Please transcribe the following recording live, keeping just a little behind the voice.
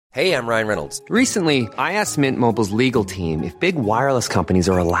Hey, I'm Ryan Reynolds. Recently, I asked Mint Mobile's legal team if big wireless companies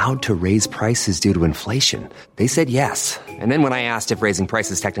are allowed to raise prices due to inflation. They said yes. And then when I asked if raising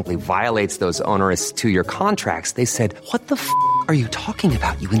prices technically violates those onerous two-year contracts, they said, "What the f*** are you talking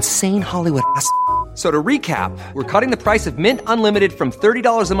about, you insane Hollywood ass?" So to recap, we're cutting the price of Mint Unlimited from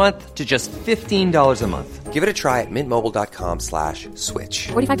 $30 a month to just $15 a month. Give it a try at mintmobile.com/switch.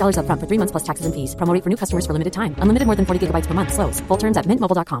 $45 up front for 3 months plus taxes and fees. Promo rate for new customers for limited time. Unlimited more than 40 gigabytes per month. Slows full terms at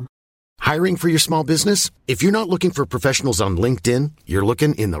mintmobile.com. Hiring for your small business? If you're not looking for professionals on LinkedIn, you're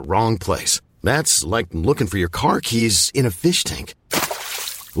looking in the wrong place. That's like looking for your car keys in a fish tank.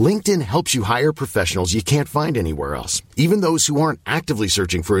 LinkedIn helps you hire professionals you can't find anywhere else, even those who aren't actively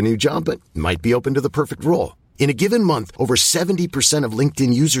searching for a new job but might be open to the perfect role. In a given month, over 70% of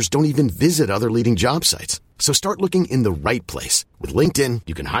LinkedIn users don't even visit other leading job sites. So start looking in the right place. With LinkedIn,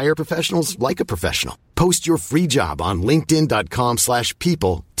 you can hire professionals like a professional. Post your free job on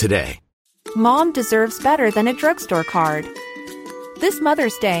linkedin.com/people today. Mom deserves better than a drugstore card. This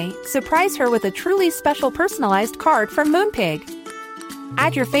Mother's Day, surprise her with a truly special personalized card from Moonpig.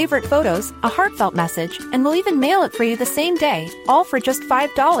 Add your favorite photos, a heartfelt message, and we'll even mail it for you the same day, all for just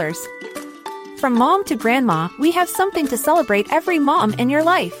 $5. From mom to grandma, we have something to celebrate every mom in your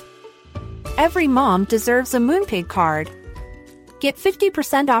life. Every mom deserves a Moonpig card. Get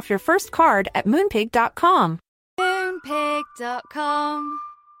 50% off your first card at moonpig.com. Moonpig.com.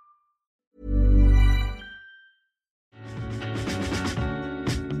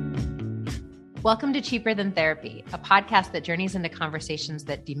 Welcome to Cheaper Than Therapy, a podcast that journeys into conversations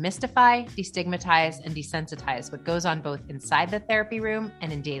that demystify, destigmatize, and desensitize what goes on both inside the therapy room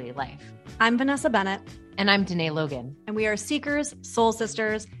and in daily life. I'm Vanessa Bennett. And I'm Danae Logan. And we are seekers, soul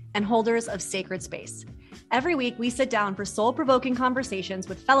sisters, and holders of sacred space. Every week, we sit down for soul-provoking conversations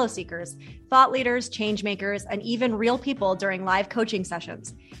with fellow seekers, thought leaders, change makers, and even real people during live coaching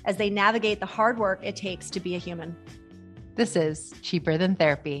sessions as they navigate the hard work it takes to be a human. This is Cheaper Than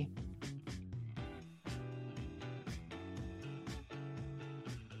Therapy.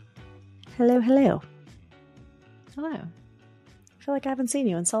 Hello, hello. Hello. I feel like I haven't seen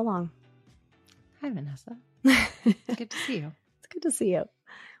you in so long. Hi, Vanessa. It's good to see you. It's good to see you.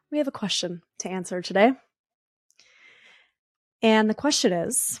 We have a question to answer today. And the question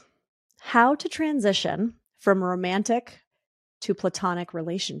is, how to transition from a romantic to platonic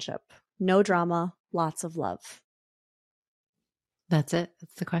relationship? No drama, lots of love. That's it?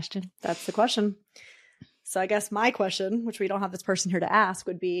 That's the question? That's the question. So I guess my question, which we don't have this person here to ask,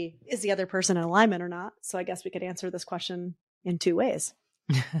 would be, is the other person in alignment or not? So I guess we could answer this question in two ways.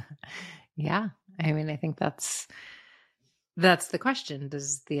 Yeah. I mean, I think that's the question.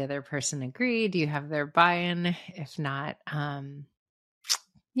 Does the other person agree? Do you have their buy-in? If not, I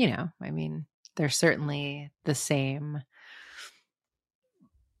mean, they're certainly the same.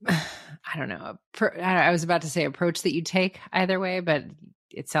 I don't know. I was about to say approach that you take either way, but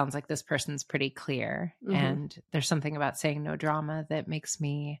it sounds like this person's pretty clear. Mm-hmm. And there's something about saying no drama that makes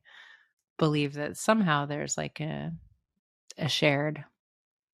me believe that somehow there's like a shared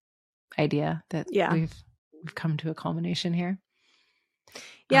idea that we've come to a culmination here.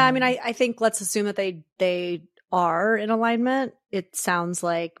 Yeah. I mean, I think let's assume that they are in alignment. It sounds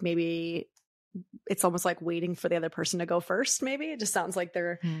like maybe it's almost like waiting for the other person to go first. Maybe it just sounds like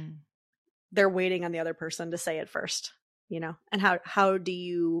they're waiting on the other person to say it first. And how do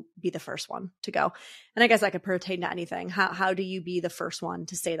you be the first one to go? And I guess that could pertain to anything. How do you be the first one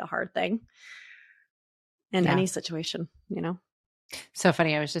to say the hard thing in any situation, So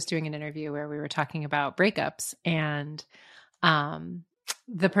funny. I was just doing an interview where we were talking about breakups, and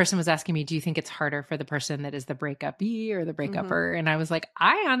the person was asking me, do you think it's harder for the person that is the breakupee or the breakupper? And I was like,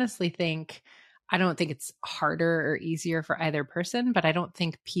 I honestly I don't think it's harder or easier for either person, but I don't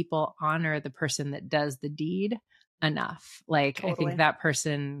think people honor the person that does the deed enough. Like, totally. I think that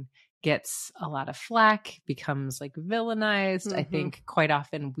person gets a lot of flack, becomes like villainized. I think quite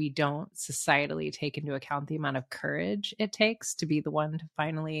often we don't societally take into account the amount of courage it takes to be the one to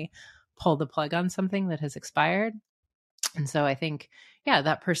finally pull the plug on something that has expired. And so I think,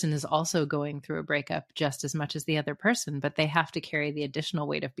 that person is also going through a breakup just as much as the other person, but they have to carry the additional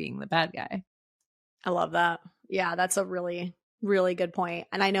weight of being the bad guy. I love that. Yeah, that's a really, really good point.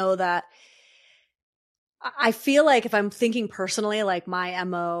 And I know that I feel like if I'm thinking personally, like my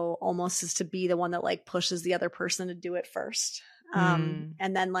MO almost is to be the one that like pushes the other person to do it first. And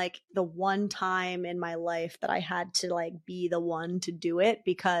then like the one time in my life that I had to like be the one to do it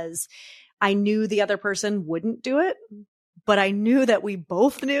because I knew the other person wouldn't do it, but I knew that we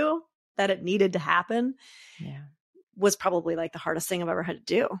both knew that it needed to happen. Yeah. Was probably like the hardest thing I've ever had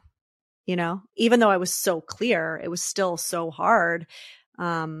to do. Even though I was so clear, it was still so hard.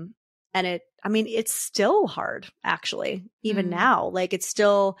 And it's still hard actually, even now. Like it's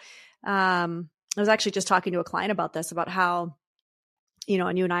still, I was actually just talking to a client about this, about how,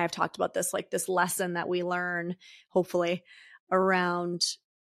 and you and I have talked about this, like this lesson that we learn, hopefully, around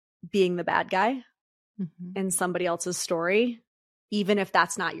being the bad guy in somebody else's story, even if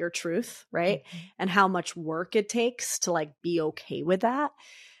that's not your truth, right? And how much work it takes to like be okay with that.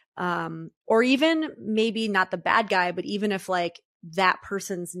 Or even maybe not the bad guy, but even if like that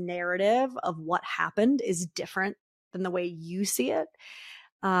person's narrative of what happened is different than the way you see it.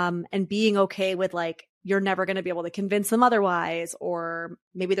 And being okay with like, you're never going to be able to convince them otherwise, or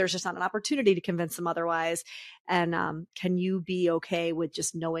maybe there's just not an opportunity to convince them otherwise. And can you be okay with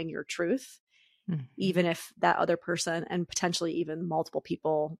just knowing your truth, even if that other person and potentially even multiple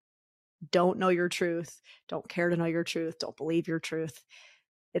people don't know your truth, don't care to know your truth, don't believe your truth?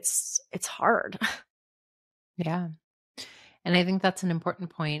 It's hard. Yeah. And I think that's an important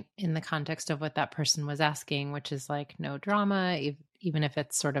point in the context of what that person was asking, which is like no drama, even if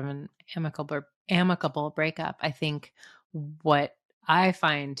it's sort of an amicable breakup. I think what I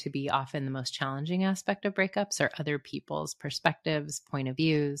find to be often the most challenging aspect of breakups are other people's perspectives, point of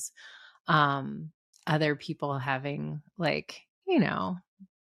views, other people having like,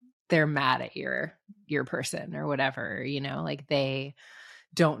 they're mad at your person or whatever, like they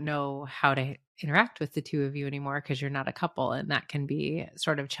don't know how to interact with the two of you anymore because you're not a couple. And that can be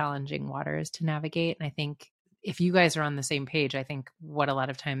sort of challenging waters to navigate. And I think if you guys are on the same page, I think what a lot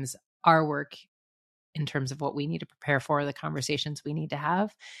of times our work in terms of what we need to prepare for, the conversations we need to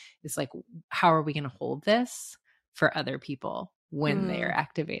have, is like, how are we going to hold this for other people when they are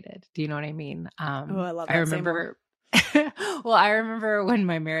activated? Do you know what I mean? I love that. I remember, well, I remember when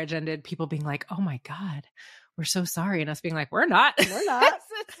my marriage ended, people being like, oh my God, we're so sorry. And us being like, we're not.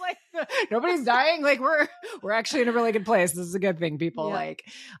 It's like nobody's dying. Like we're actually in a really good place. This is a good thing, people.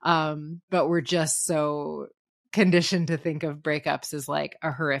 Yeah. But we're just so conditioned to think of breakups as like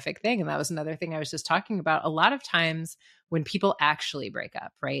a horrific thing. And that was another thing I was just talking about. A lot of times when people actually break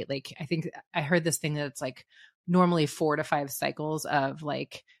up, right? Like I think I heard this thing that's like normally 4 to 5 cycles of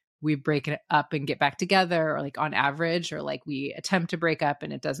like, we break it up and get back together, or like on average, or like we attempt to break up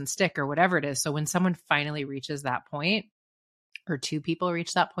and it doesn't stick, or whatever it is. So when someone finally reaches that point, or 2 people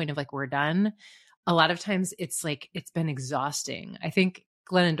reach that point of like, we're done, a lot of times it's like, it's been exhausting. I think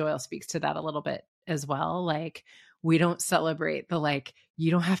Glennon Doyle speaks to that a little bit as well. Like we don't celebrate the, like,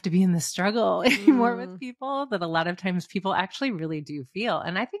 you don't have to be in the struggle anymore with people, that a lot of times people actually really do feel.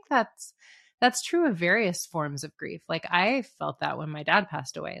 And I think that's true of various forms of grief. Like I felt that when my dad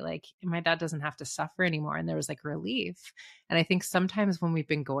passed away, like my dad doesn't have to suffer anymore. And there was like relief. And I think sometimes when we've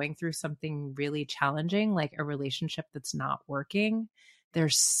been going through something really challenging, like a relationship that's not working,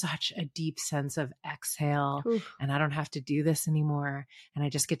 there's such a deep sense of exhale. Oof. And I don't have to do this anymore. And I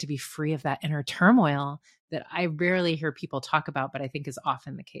just get to be free of that inner turmoil that I rarely hear people talk about, but I think is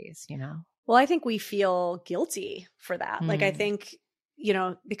often the case, Well, I think we feel guilty for that. Like I think,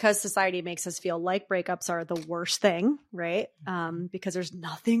 because society makes us feel like breakups are the worst thing, right? Because there's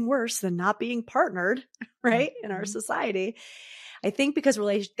nothing worse than not being partnered, right? In our society. I think because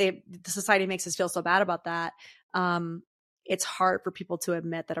the society makes us feel so bad about that, it's hard for people to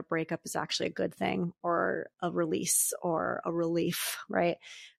admit that a breakup is actually a good thing, or a release, or a relief, right?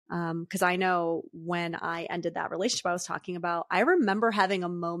 Because I know when I ended that relationship I was talking about, I remember having a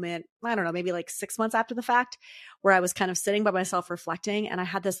moment, I don't know, maybe like 6 months after the fact, where I was kind of sitting by myself reflecting, and I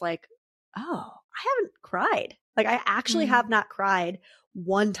had this like, oh, I haven't cried. Like I actually have not cried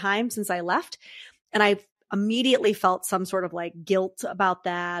one time since I left. And I immediately felt some sort of like guilt about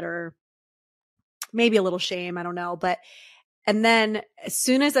that, or maybe a little shame. I don't know. And then as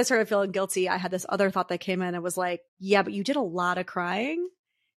soon as I started feeling guilty, I had this other thought that came in. It was like, yeah, but you did a lot of crying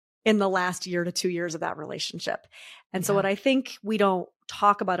in the last year to 2 years of that relationship. And so what I think we don't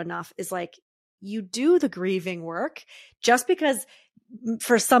talk about enough is like, you do the grieving work, just because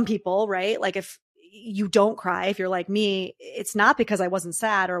for some people, right? Like if you don't cry, if you're like me, it's not because I wasn't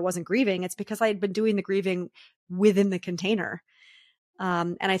sad or wasn't grieving. It's because I had been doing the grieving within the container.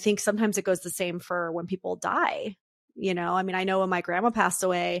 And I think sometimes it goes the same for when people die. I mean, I know when my grandma passed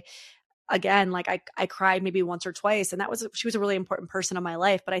away, again, like I cried maybe once or twice, and she was a really important person in my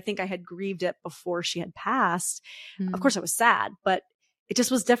life, but I think I had grieved it before she had passed. Of course I was sad, but it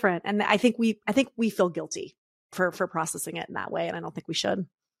just was different. And I think we feel guilty for processing it in that way. And I don't think we should.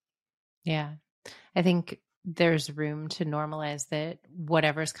 Yeah. I think there's room to normalize that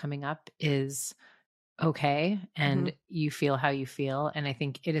whatever's coming up is okay. And you feel how you feel. And I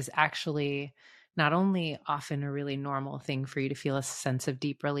think it is actually not only often a really normal thing for you to feel a sense of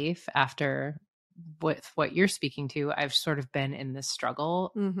deep relief after with what you're speaking to, I've sort of been in this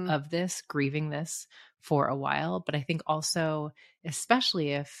struggle of this, grieving this for a while. But I think also,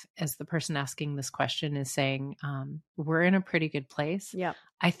 especially if, as the person asking this question is saying, we're in a pretty good place. Yeah.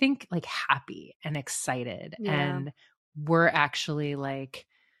 I think like happy and excited, Yeah. and we're actually like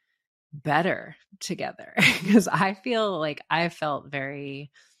better together, because I feel like I felt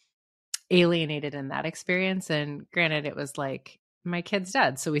very alienated in that experience. And granted, it was like my kid's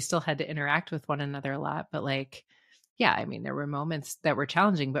dead, so we still had to interact with one another a lot. But like, yeah, I mean, there were moments that were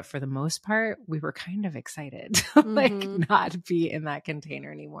challenging, but for the most part, we were kind of excited to like not be in that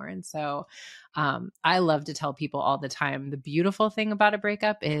container anymore. And so I love to tell people all the time, the beautiful thing about a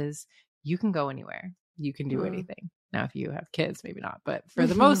breakup is you can go anywhere. You can do anything. Now, if you have kids, maybe not, but for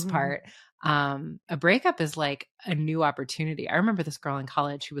the most part, a breakup is like a new opportunity. I remember this girl in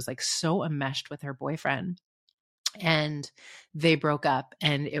college who was like so enmeshed with her boyfriend, and they broke up.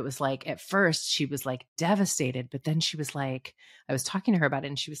 And it was like, at first she was like devastated, but then she was like, I was talking to her about it,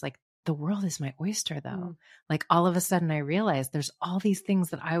 and she was like, the world is my oyster though. Like all of a sudden I realized there's all these things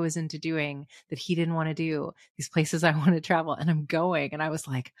that I was into doing that he didn't want to do, these places I want to travel, and I'm going. And I was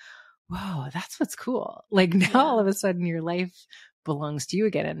like, whoa, that's what's cool. Like now all of a sudden your life belongs to you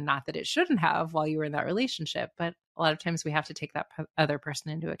again. And not that it shouldn't have while you were in that relationship, but a lot of times we have to take that other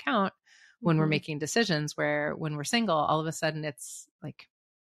person into account when we're making decisions, where when we're single, all of a sudden it's like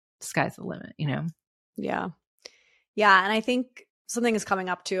sky's the limit, you know? Yeah. Yeah. And I think something is coming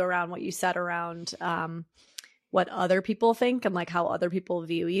up too around what you said around what other people think and like how other people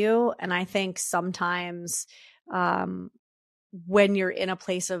view you. And I think sometimes when you're in a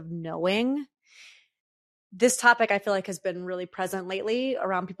place of knowing, this topic I feel like has been really present lately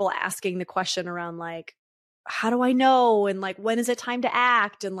around people asking the question around like, how do I know? And like, when is it time to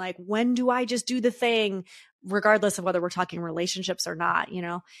act? And like, when do I just do the thing, regardless of whether we're talking relationships or not, you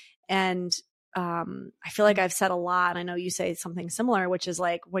know? And I feel like I've said a lot, and I know you say something similar, which is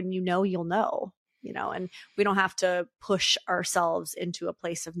like, when you know, you'll know, you know, and we don't have to push ourselves into a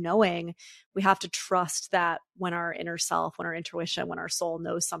place of knowing. We have to trust that when our inner self, when our intuition, when our soul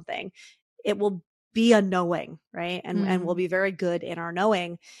knows something, it will be a knowing, right? And we'll be very good in our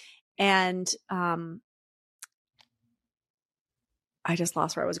knowing. And I just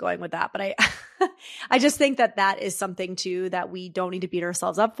lost where I was going with that, but I just think that that is something too that we don't need to beat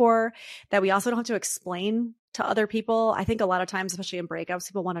ourselves up for, that we also don't have to explain to other people. I think a lot of times, especially in breakups,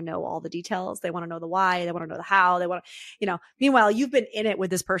 people want to know all the details. They want to know the why. They want to know the how. They want to, you know, meanwhile, you've been in it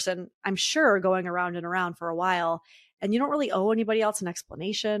with this person, I'm sure, going around and around for a while, and you don't really owe anybody else an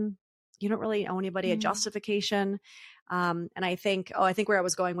explanation. You don't really owe anybody a justification. And I think where I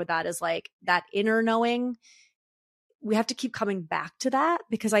was going with that is like that inner knowing. We have to keep coming back to that,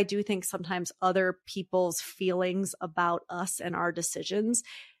 because I do think sometimes other people's feelings about us and our decisions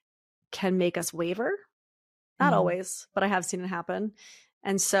can make us waver. Not always, but I have seen it happen.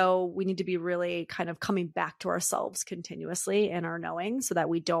 And so we need to be really kind of coming back to ourselves continuously in our knowing, so that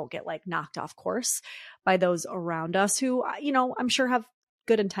we don't get like knocked off course by those around us who, you know, I'm sure have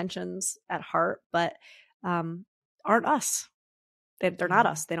good intentions at heart, but aren't us. They're not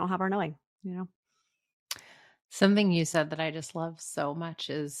us. They don't have our knowing, you know? Something you said that I just love so much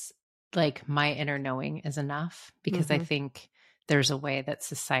is like, my inner knowing is enough, because I think there's a way that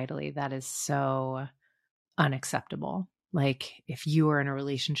societally that is so unacceptable. Like, if you are in a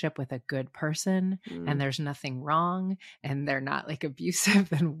relationship with a good person and there's nothing wrong and they're not like abusive,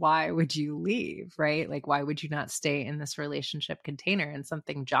 then why would you leave, right? Like, why would you not stay in this relationship container? And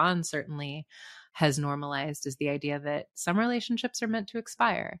something John certainly has normalized is the idea that some relationships are meant to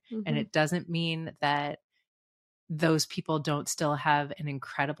expire. And it doesn't mean that those people don't still have an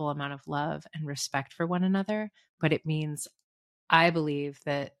incredible amount of love and respect for one another, but it means, I believe,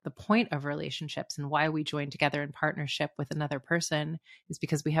 that the point of relationships and why we join together in partnership with another person is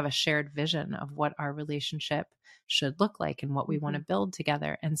because we have a shared vision of what our relationship should look like and what we want to build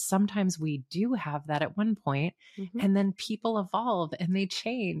together. And sometimes we do have that at one point, and then people evolve and they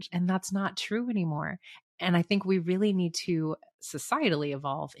change, and that's not true anymore. And I think we really need to societally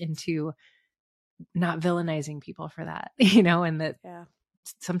evolve into not villainizing people for that, you know, and that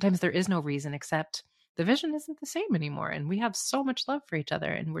sometimes there is no reason except the vision isn't the same anymore. And we have so much love for each other,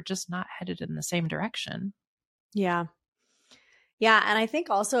 and we're just not headed in the same direction. Yeah. Yeah. And I think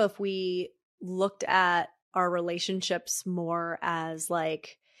also if we looked at our relationships more as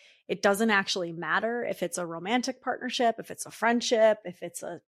like, it doesn't actually matter if it's a romantic partnership, if it's a friendship, if it's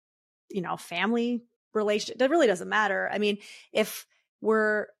a, you know, family relationship, that really doesn't matter. I mean, if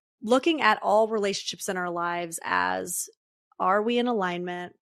we're looking at all relationships in our lives as, are we in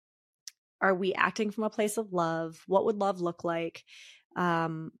alignment? Are we acting from a place of love? What would love look like?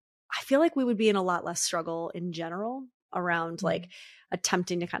 I feel like we would be in a lot less struggle in general around like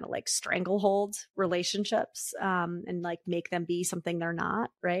attempting to kind of like stranglehold relationships and like make them be something they're not,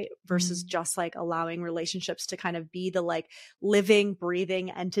 right? Versus just like allowing relationships to kind of be the like living,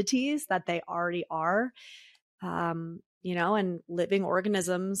 breathing entities that they already are. You know, and living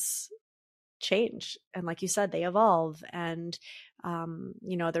organisms change. And like you said, they evolve. And,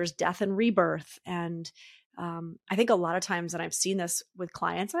 you know, there's death and rebirth. And I think a lot of times, and I've seen this with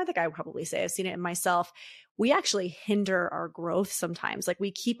clients, and I think I would probably say I've seen it in myself, we actually hinder our growth sometimes. Like we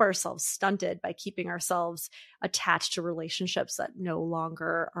keep ourselves stunted by keeping ourselves attached to relationships that no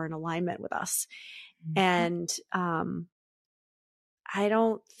longer are in alignment with us. And I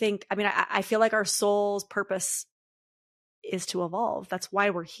don't think, I mean, I feel like our soul's purpose is to evolve. That's why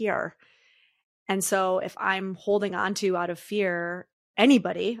we're here. And so if I'm holding on to out of fear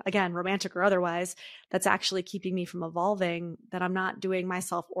anybody, again, romantic or otherwise, that's actually keeping me from evolving, then I'm not doing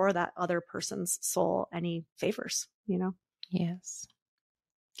myself or that other person's soul any favors, you know? Yes.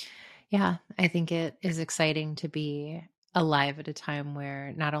 Yeah, I think it is exciting to be alive at a time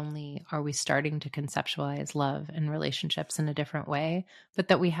where not only are we starting to conceptualize love and relationships in a different way, but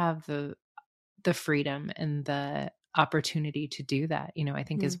that we have the freedom and the opportunity to do that. You know, I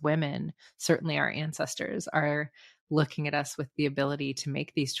think as women, certainly our ancestors are looking at us with the ability to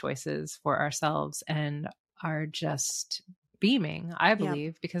make these choices for ourselves and are just beaming, I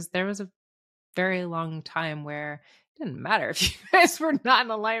believe, because there was a very long time where it didn't matter if you guys were not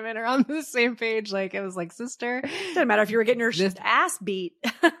in alignment or on the same page. Like it was like, sister, it didn't matter if you were getting your ass beat,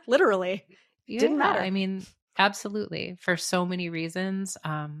 literally. Didn't matter. I mean, absolutely. For so many reasons.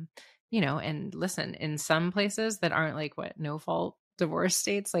 You know, and listen, in some places that aren't like no fault divorce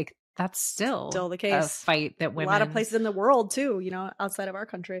states, like that's still the case. A fight that women, a lot of places in the world too, you know, outside of our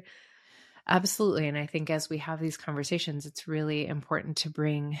country. Absolutely. And I think as we have these conversations, it's really important to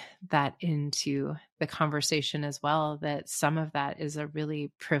bring that into the conversation as well, that some of that is a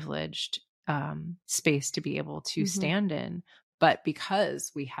really privileged space to be able to stand in. But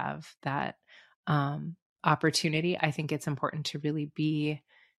because we have that opportunity, I think it's important to really be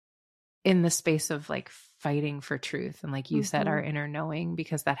in the space of like fighting for truth. And like you said, our inner knowing,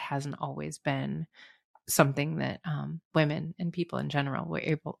 because that hasn't always been something that women and people in general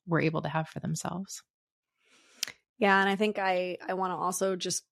were able to have for themselves. Yeah. And I think I want to also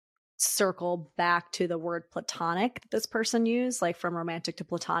just circle back to the word platonic that this person used, like from romantic to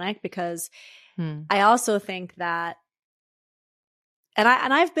platonic, because I also think that, and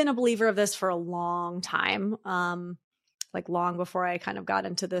I've been a believer of this for a long time, like long before I kind of got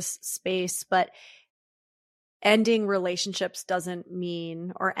into this space, but ending relationships doesn't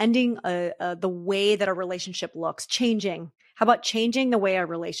mean, or ending the way that a relationship looks, changing. How about changing the way a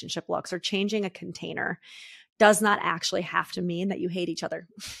relationship looks or changing a container does not actually have to mean that you hate each other.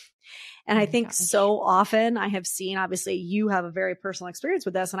 And I think so often I have seen, obviously you have a very personal experience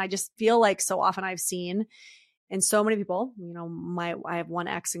with this. And I just feel like so often I've seen in so many people, you know, I have one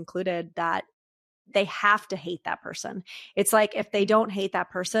ex included, that they have to hate that person. It's like, if they don't hate that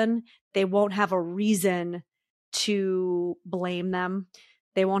person, they won't have a reason to blame them.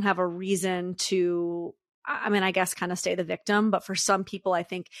 They won't have a reason to, I mean, I guess kind of stay the victim. But for some people, I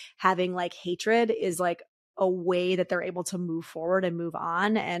think having like hatred is like a way that they're able to move forward and move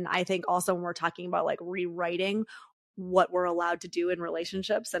on. And I think also when we're talking about like rewriting what we're allowed to do in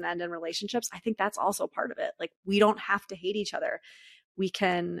relationships and end in relationships, I think that's also part of it. Like we don't have to hate each other. We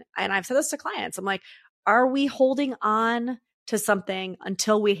can, and I've said this to clients, I'm like, are we holding on to something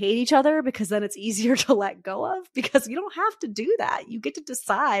until we hate each other? Because then it's easier to let go of, because you don't have to do that. You get to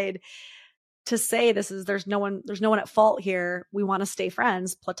decide to say, there's no one at fault here. We want to stay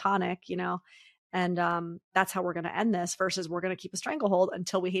friends, platonic, you know, and that's how we're going to end this, versus we're going to keep a stranglehold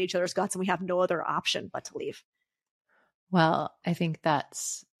until we hate each other's guts and we have no other option but to leave. Well, I think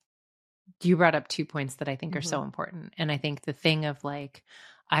you brought up 2 points that I think are so important. And I think the thing of like,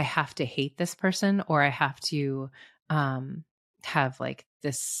 I have to hate this person, or I have to have like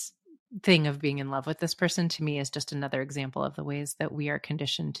this thing of being in love with this person, to me is just another example of the ways that we are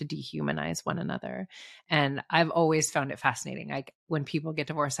conditioned to dehumanize one another. And I've always found it fascinating. Like when people get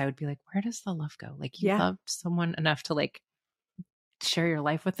divorced, I would be like, where does the love go? Like you loved someone enough to like share your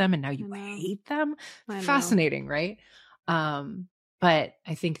life with them, and now you hate them. Fascinating, right? But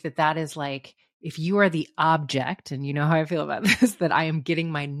I think that is like, if you are the object, and you know how I feel about this, that I am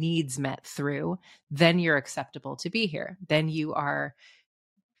getting my needs met through, then you're acceptable to be here. Then you are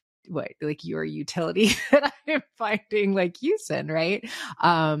like your utility that I'm finding like use in, right?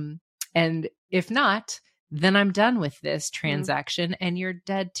 And if not, then I'm done with this transaction and you're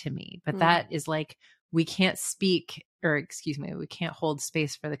dead to me. But that is like, we can't speak we can't hold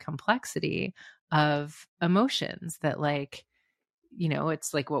space for the complexity of emotions that like, you know,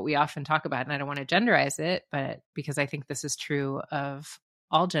 it's like what we often talk about, and I don't want to genderize it, but because I think this is true of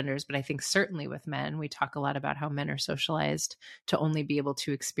all genders, but I think certainly with men, we talk a lot about how men are socialized to only be able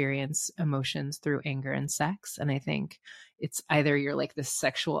to experience emotions through anger and sex. And I think it's either you're like this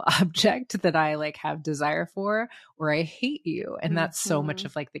sexual object that I like have desire for, or I hate you. And that's so much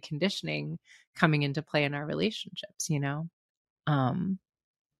of like the conditioning coming into play in our relationships, you know?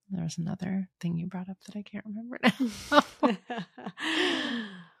 There was another thing you brought up that I can't remember now.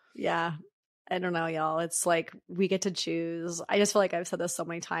 Yeah. I don't know, y'all. It's like we get to choose. I just feel like I've said this so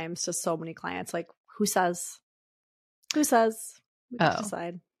many times to so many clients. Like, who says? We get to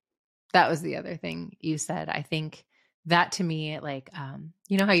decide. That was the other thing you said. I think that to me, like,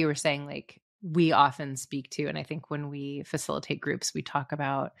 you know how you were saying, like, we often speak to, and I think when we facilitate groups, we talk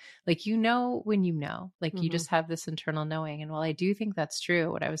about, like, you know, when you know, like, you just have this internal knowing. And while I do think that's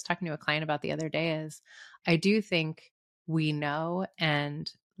true, what I was talking to a client about the other day is I do think we know, and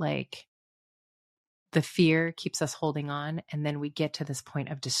like, the fear keeps us holding on. And then we get to this point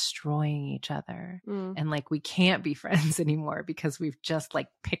of destroying each other. And like, we can't be friends anymore because we've just like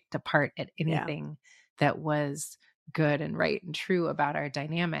picked apart at anything that was good and right and true about our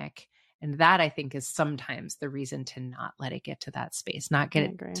dynamic. And that I think is sometimes the reason to not let it get to that space, not get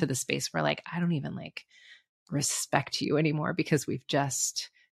it to the space where like, I don't even like respect you anymore because we've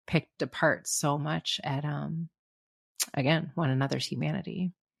just picked apart so much at, again, one another's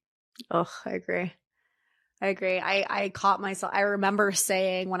humanity. Oh, I agree. I caught myself. I remember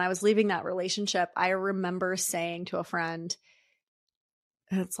saying when I was leaving that relationship, I remember saying to a friend,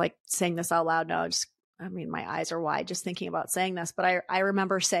 it's like saying this out loud now, my eyes are wide just thinking about saying this, but I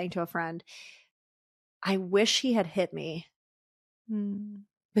remember saying to a friend, I wish he had hit me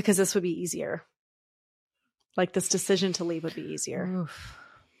because this would be easier. Like this decision to leave would be easier. Oof.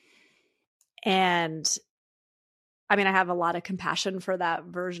 And I mean, I have a lot of compassion for that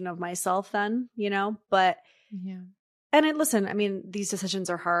version of myself then, you know, but listen, I mean, these decisions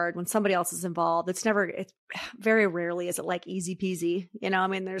are hard when somebody else is involved. It's very rarely is it like easy peasy, you know, I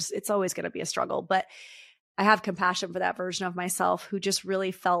mean, it's always going to be a struggle, but I have compassion for that version of myself who just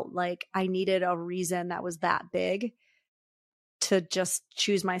really felt like I needed a reason that was that big to just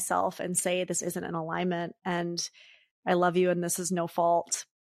choose myself and say, this isn't in alignment and I love you and this is no fault,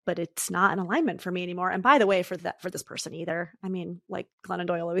 but it's not in alignment for me anymore. And by the way, for this person either. I mean, like Glennon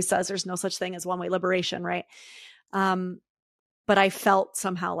Doyle always says, there's no such thing as one-way liberation, right? But I felt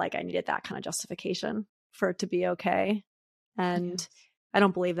somehow like I needed that kind of justification for it to be okay. And I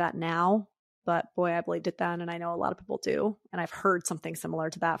don't believe that now, but boy, I believed it then. And I know a lot of people do. And I've heard something similar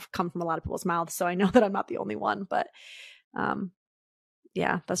to that come from a lot of people's mouths. So I know that I'm not the only one, but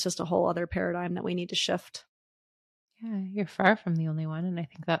that's just a whole other paradigm that we need to shift. Yeah, you're far from the only one. And I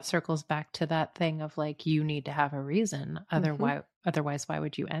think that circles back to that thing of like, you need to have a reason. Otherwise, why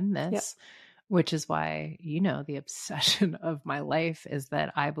would you end this? Yep. Which is why, you know, the obsession of my life is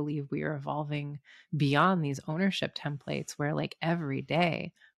that I believe we are evolving beyond these ownership templates where like every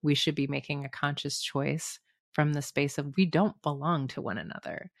day we should be making a conscious choice from the space of we don't belong to one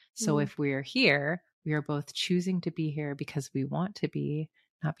another. So if we are here, we are both choosing to be here because we want to be,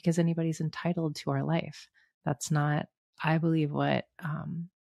 not because anybody's entitled to our life. That's not, I believe, what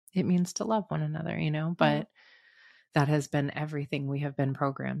it means to love one another, you know, but that has been everything we have been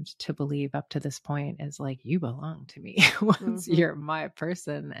programmed to believe up to this point is like, you belong to me once you're my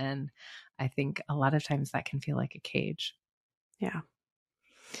person. And I think a lot of times that can feel like a cage. Yeah.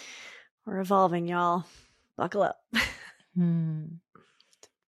 We're evolving, y'all. Buckle up.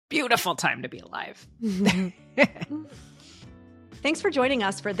 Beautiful time to be alive. Thanks for joining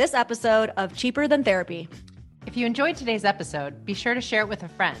us for this episode of Cheaper Than Therapy. If you enjoyed today's episode, be sure to share it with a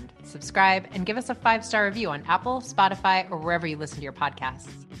friend, subscribe, and give us a 5-star review on Apple, Spotify, or wherever you listen to your podcasts.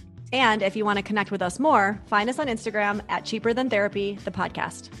 And if you want to connect with us more, find us on Instagram at Cheaper Than Therapy, the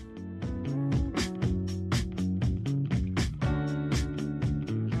podcast.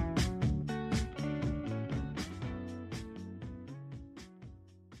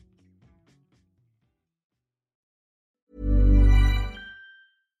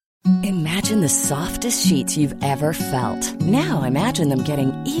 Imagine the softest sheets you've ever felt. Now imagine them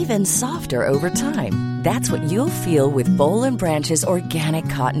getting even softer over time. That's what you'll feel with Bowl and Branch's organic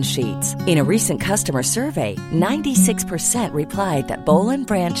cotton sheets. In a recent customer survey, 96% replied that Bowl and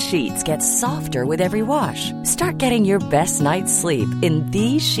Branch sheets get softer with every wash. Start getting your best night's sleep in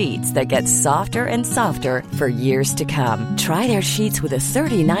these sheets that get softer and softer for years to come. Try their sheets with a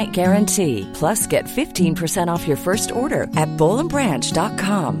 30-night guarantee. Plus, get 15% off your first order at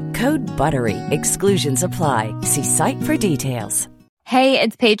bowlandbranch.com. Code BUTTERY. Exclusions apply. See site for details. Hey,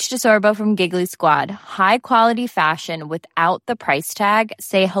 it's Paige DeSorbo from Giggly Squad. High quality fashion without the price tag.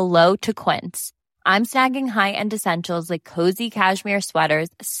 Say hello to Quince. I'm snagging high-end essentials like cozy cashmere sweaters,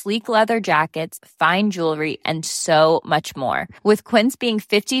 sleek leather jackets, fine jewelry, and so much more. With Quince being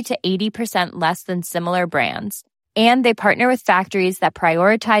 50 to 80% less than similar brands. And they partner with factories that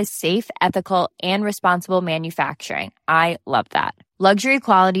prioritize safe, ethical, and responsible manufacturing. I love that. Luxury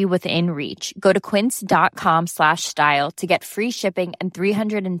quality within reach. Go to quince.com/style to get free shipping and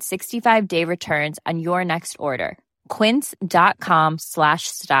 365-day returns on your next order.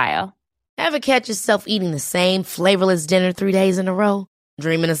 Quince.com/style. Ever catch yourself eating the same flavorless dinner 3 days in a row?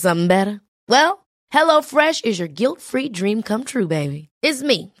 Dreaming of something better? Well, HelloFresh is your guilt-free dream come true, baby. It's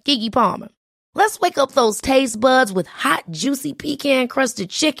me, Keke Palmer. Let's wake up those taste buds with hot, juicy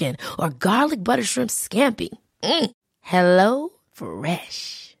pecan-crusted chicken or garlic butter shrimp scampi. Hello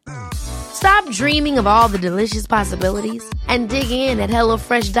Fresh. Stop dreaming of all the delicious possibilities and dig in at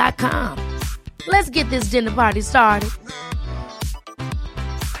HelloFresh.com. Let's get this dinner party started.